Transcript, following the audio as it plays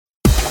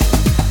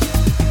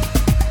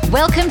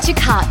Welcome to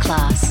Kart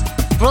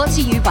Class, brought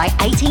to you by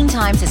 18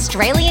 times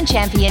Australian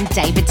champion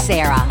David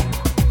Serra.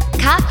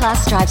 Kart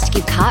Class strives to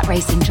give kart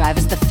racing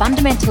drivers the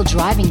fundamental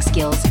driving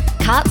skills,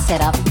 kart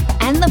setup,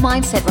 and the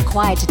mindset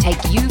required to take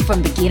you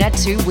from beginner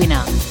to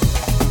winner.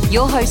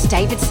 Your host,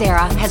 David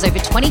Serra, has over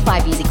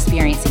 25 years'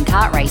 experience in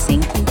kart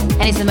racing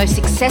and is the most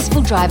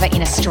successful driver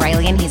in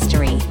Australian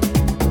history.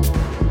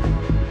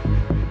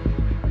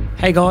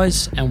 Hey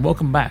guys, and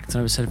welcome back to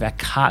another episode of our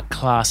Kart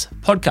Class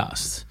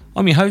podcast.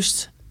 I'm your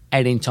host,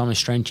 18-time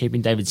Australian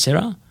champion David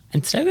Serra,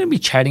 and today we're going to be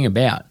chatting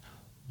about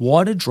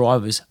why do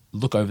drivers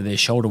look over their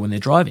shoulder when they're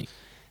driving.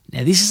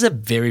 Now, this is a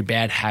very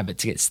bad habit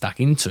to get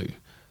stuck into,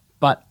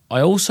 but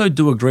I also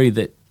do agree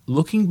that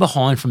looking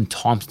behind from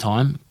time to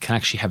time can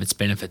actually have its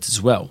benefits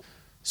as well.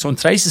 So in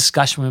today's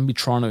discussion, we're going to be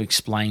trying to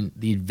explain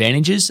the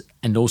advantages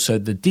and also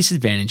the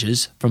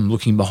disadvantages from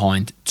looking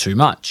behind too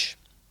much.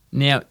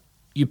 Now,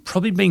 you're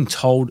probably being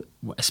told,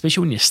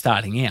 especially when you're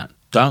starting out,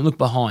 don't look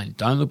behind,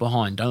 don't look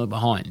behind, don't look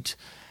behind.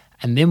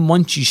 And then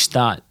once you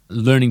start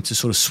learning to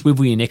sort of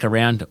swivel your neck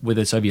around,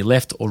 whether it's over your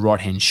left or right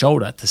hand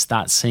shoulder, to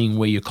start seeing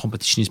where your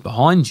competition is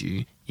behind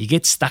you, you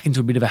get stuck into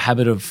a bit of a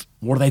habit of,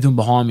 what are they doing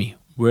behind me?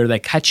 Where are they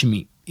catching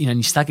me? And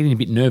you start getting a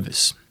bit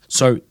nervous.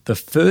 So the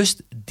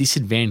first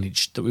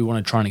disadvantage that we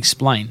want to try and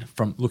explain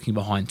from looking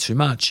behind too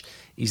much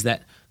is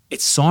that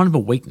it's a sign of a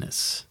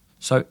weakness.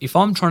 So if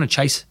I'm trying to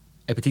chase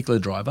a particular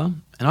driver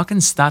and I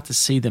can start to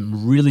see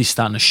them really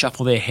starting to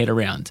shuffle their head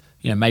around,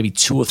 maybe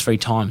 2 or 3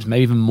 times,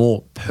 maybe even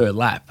more per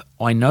lap,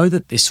 I know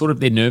that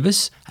they're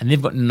nervous and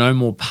they've got no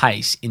more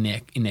pace in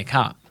their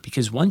car.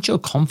 Because once you're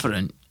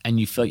confident and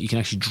you feel like you can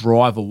actually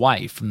drive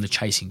away from the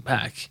chasing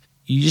pack,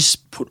 you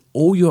just put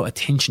all your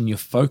attention, your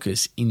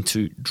focus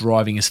into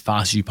driving as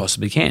fast as you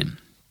possibly can.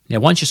 Now,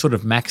 once you're sort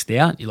of maxed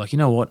out, you're like, you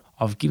know what,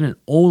 I've given it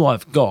all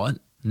I've got.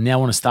 Now I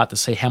want to start to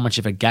see how much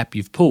of a gap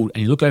you've pulled.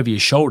 And you look over your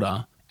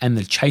shoulder and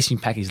the chasing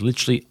pack is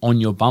literally on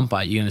your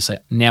bumper. You're going to say,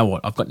 now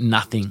what? I've got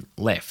nothing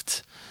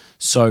left.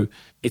 So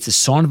it's a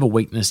sign of a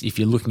weakness if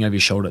you're looking over your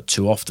shoulder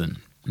too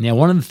often. Now,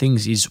 one of the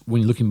things is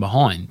when you're looking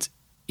behind,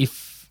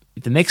 if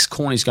the next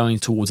corner is going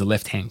towards a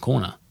left-hand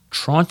corner,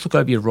 try to look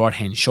over your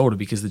right-hand shoulder,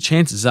 because the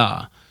chances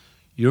are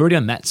you're already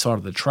on that side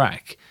of the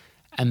track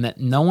and that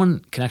no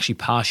one can actually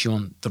pass you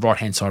on the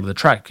right-hand side of the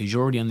track because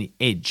you're already on the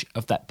edge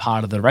of that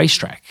part of the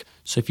racetrack.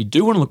 So if you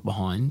do want to look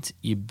behind,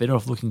 you're better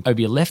off looking over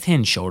your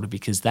left-hand shoulder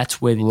because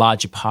that's where the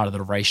larger part of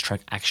the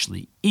racetrack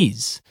actually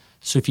is.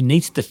 So if you need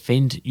to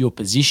defend your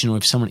position or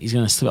if someone is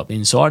going to slip up the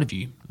inside of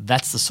you,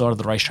 that's the side of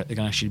the racetrack they're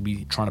going to actually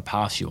be trying to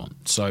pass you on.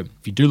 So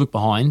if you do look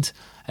behind,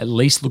 at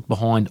least look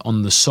behind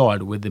on the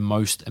side where the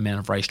most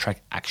amount of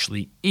racetrack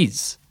actually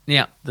is.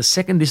 Now, the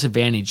second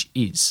disadvantage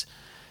is,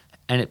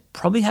 and it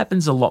probably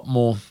happens a lot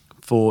more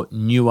for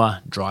newer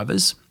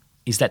drivers,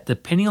 is that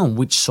depending on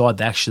which side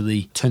they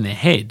actually turn their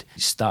head,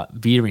 you start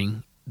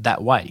veering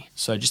that way.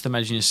 So just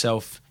imagine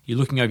yourself, you're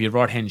looking over your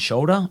right-hand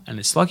shoulder and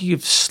it's like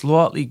you've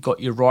slightly got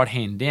your right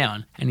hand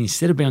down, and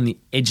instead of being on the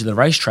edge of the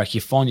racetrack,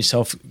 you find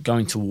yourself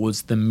going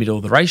towards the middle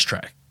of the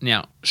racetrack.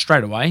 Now,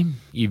 straight away,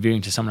 you're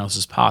veering to someone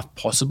else's path,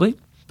 possibly,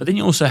 but then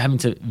you're also having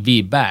to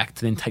veer back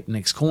to then take the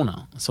next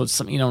corner. So it's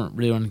something you don't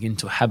really want to get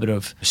into a habit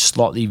of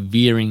slightly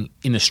veering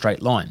in a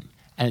straight line.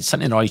 And it's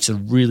something that I used to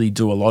really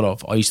do a lot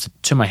of. I used to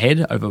turn my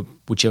head over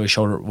whichever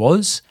shoulder it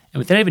was, and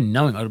without even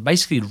knowing, I'd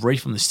basically reach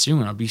from the steering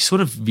wheel and I'd be sort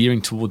of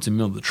veering towards the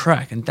middle of the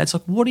track. And Dad's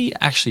like, what are you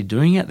actually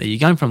doing out there? You're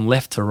going from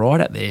left to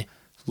right out there.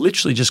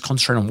 Literally just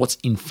concentrate on what's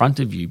in front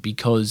of you,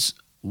 because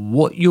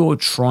what you're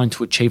trying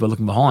to achieve by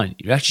looking behind,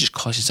 you actually just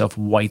cost yourself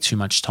way too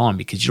much time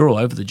because you're all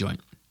over the joint.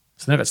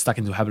 So now I got stuck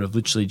into a habit of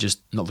literally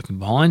just not looking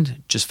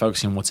behind, just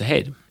focusing on what's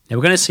ahead. Now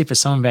we're going to see for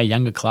some of our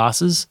younger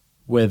classes,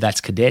 whether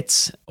that's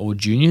cadets or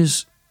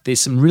juniors,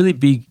 there's some really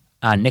big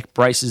neck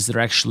braces that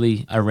are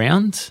actually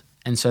around.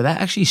 And so that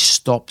actually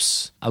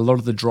stops a lot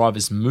of the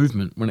driver's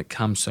movement when it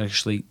comes to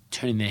actually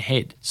turning their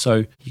head. So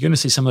you're going to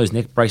see some of those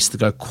neck braces that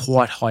go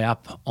quite high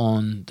up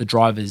on the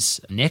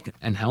driver's neck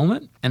and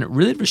helmet. And it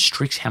really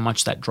restricts how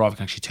much that driver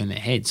can actually turn their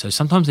head. So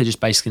sometimes they're just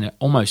basically in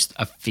almost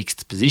a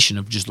fixed position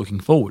of just looking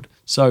forward.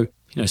 So,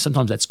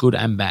 sometimes that's good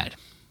and bad.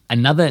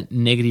 Another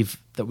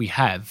negative that we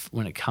have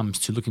when it comes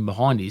to looking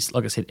behind is,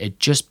 like I said, it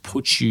just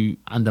puts you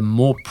under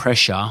more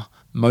pressure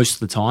most of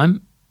the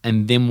time.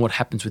 And then what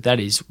happens with that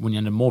is when you're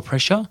under more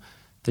pressure,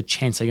 the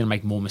chance they're going to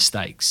make more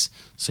mistakes.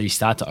 So you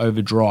start to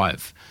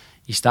overdrive.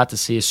 You start to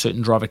see a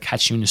certain driver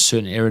catch you in a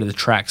certain area of the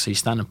track. So you're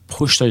starting to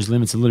push those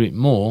limits a little bit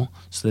more.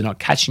 So they're not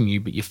catching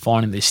you, but you're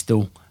finding they're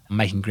still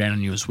making ground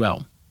on you as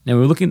well. Now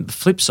we're looking at the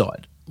flip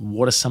side.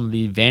 What are some of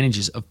the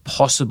advantages of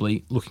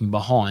possibly looking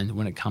behind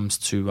when it comes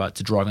to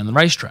driving on the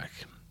racetrack?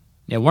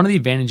 Now, one of the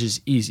advantages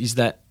is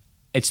that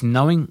it's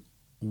knowing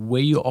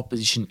where your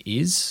opposition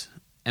is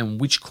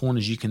and which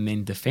corners you can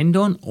then defend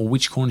on, or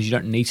which corners you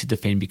don't need to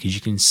defend because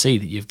you can see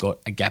that you've got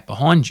a gap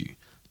behind you.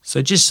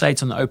 So just say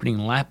it's on the opening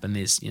lap and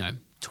there's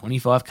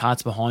 25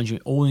 karts behind you,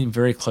 all in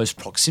very close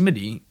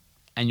proximity,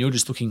 and you're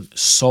just looking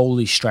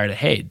solely straight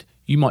ahead.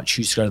 You might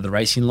choose to go to the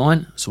racing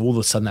line, so all of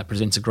a sudden that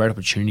presents a great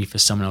opportunity for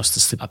someone else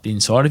to slip up the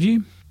inside of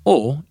you.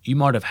 Or you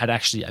might have had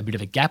actually a bit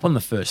of a gap on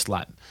the first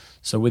lap.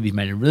 So whether you've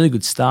made a really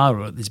good start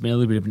or there's been a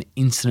little bit of an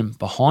incident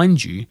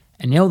behind you,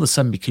 and now all of a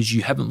sudden, because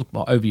you haven't looked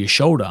over your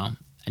shoulder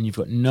and you've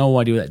got no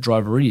idea where that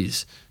driver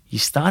is, you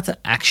start to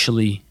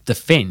actually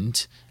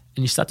defend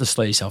and you start to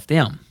slow yourself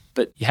down.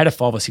 But you had a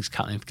 5 or 6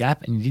 cut length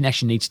gap and you didn't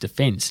actually need to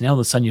defend. So now all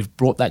of a sudden you've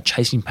brought that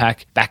chasing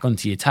pack back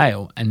onto your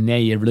tail, and now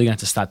you're really going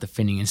to have to start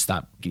defending and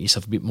start getting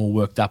yourself a bit more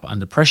worked up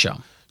under pressure.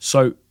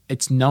 So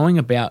it's knowing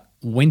about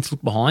when to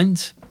look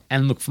behind.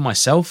 And look, for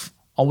myself,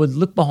 I would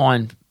look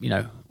behind,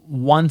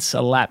 once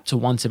a lap to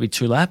once every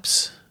 2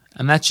 laps.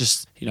 And that's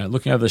just,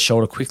 looking over the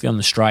shoulder quickly on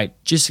the straight,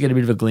 just to get a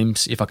bit of a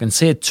glimpse. If I can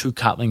see a 2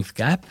 cut length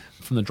gap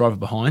from the driver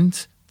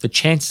behind, the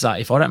chances are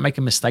if I don't make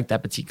a mistake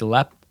that particular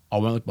lap, I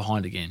won't look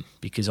behind again,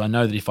 because I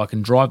know that if I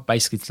can drive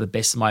basically to the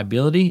best of my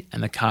ability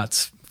and the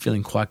cart's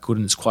feeling quite good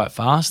and it's quite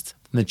fast,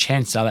 then the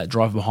chances are that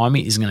driver behind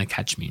me isn't going to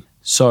catch me.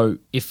 So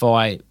if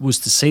I was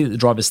to see that the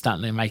driver's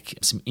starting to make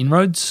some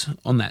inroads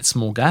on that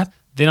small gap,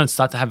 then I'd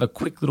start to have a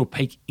quick little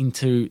peek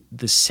into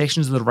the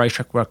sections of the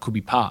racetrack where I could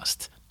be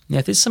passed. Now,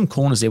 if there's some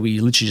corners there where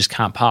you literally just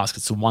can't pass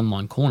because it's a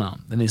one-line corner,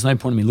 then there's no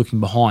point in me looking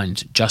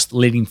behind just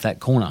leading to that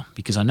corner,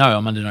 because I know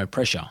I'm under no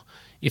pressure.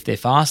 If they're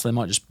fast, they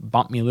might just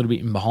bump me a little bit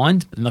in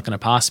behind, but they're not going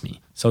to pass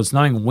me. So it's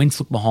knowing when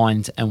to look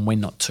behind and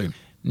when not to.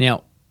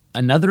 Now,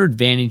 another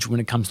advantage when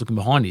it comes to looking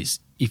behind is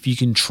if you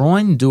can try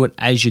and do it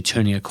as you're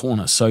turning a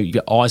corner, so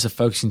your eyes are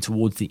focusing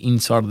towards the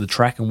inside of the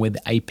track and where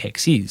the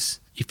apex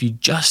is. If you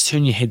just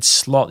turn your head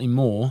slightly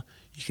more,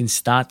 you can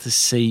start to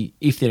see,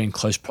 if they're in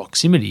close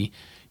proximity,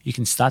 you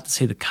can start to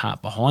see the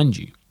cart behind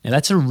you. Now,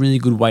 that's a really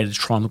good way to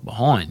try and look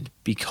behind,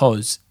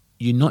 because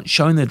you're not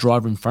showing the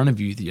driver in front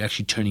of you that you're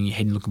actually turning your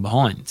head and looking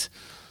behind.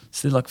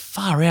 So they're like,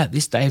 far out,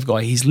 this Dave guy,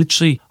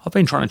 I've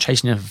been trying to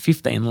chase him down for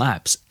 15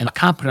 laps and I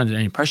can't put it under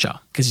any pressure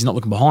because he's not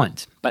looking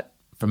behind. But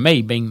for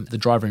me, being the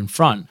driver in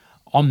front,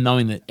 I'm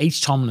knowing that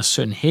each time on a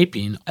certain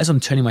hairpin, as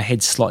I'm turning my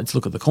head slightly to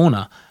look at the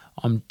corner,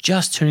 I'm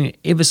just turning it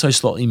ever so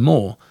slightly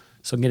more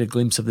so I can get a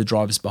glimpse of the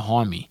drivers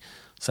behind me.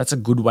 So that's a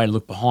good way to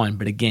look behind.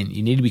 But again,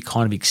 you need to be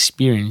kind of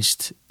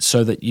experienced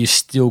so that you've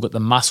still got the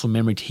muscle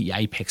memory to hit your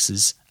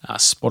apexes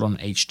spot on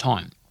each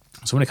time.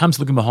 So when it comes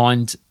to looking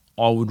behind,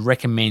 I would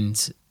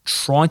recommend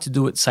trying to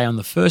do it, say, on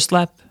the first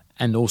lap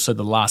and also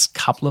the last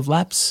couple of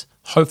laps.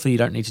 Hopefully you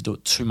don't need to do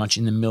it too much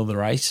in the middle of the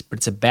race, but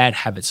it's a bad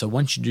habit. So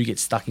once you do get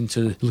stuck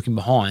into looking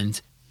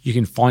behind, you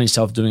can find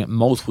yourself doing it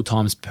multiple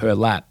times per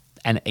lap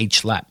and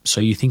each lap.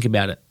 So you think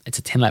about it, it's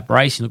a 10-lap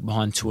race, you look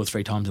behind 2 or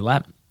 3 times a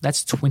lap.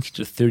 That's 20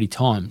 to 30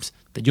 times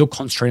that you're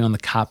concentrating on the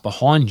cart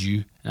behind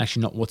you and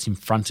actually not what's in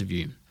front of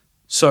you.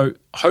 So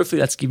hopefully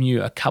that's given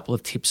you a couple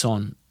of tips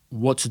on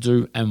what to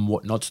do and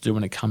what not to do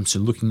when it comes to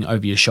looking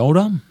over your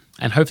shoulder.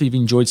 And hopefully you've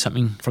enjoyed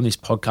something from this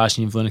podcast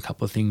and you've learned a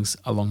couple of things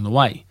along the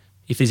way.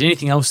 If there's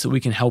anything else that we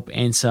can help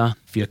answer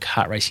for your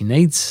kart racing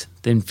needs,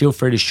 then feel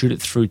free to shoot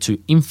it through to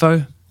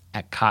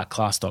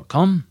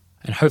info@kartclass.com,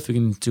 and hopefully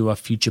we can do a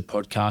future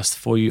podcast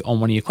for you on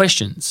one of your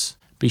questions.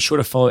 Be sure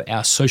to follow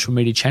our social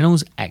media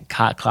channels at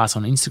Kart Class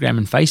on Instagram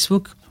and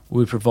Facebook, where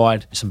we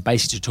provide some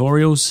basic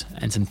tutorials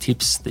and some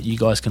tips that you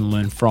guys can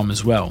learn from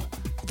as well.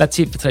 That's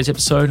it for today's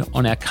episode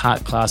on our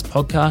Kart Class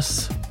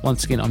podcast.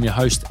 Once again, I'm your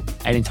host,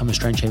 18-time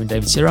Australian champion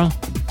David Serra.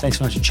 Thanks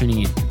so much for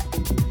tuning in.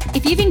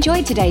 If you've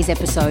enjoyed today's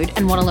episode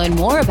and want to learn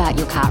more about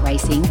your kart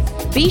racing,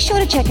 be sure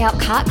to check out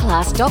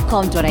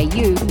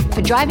kartclass.com.au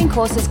for driving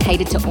courses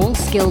catered to all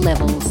skill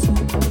levels.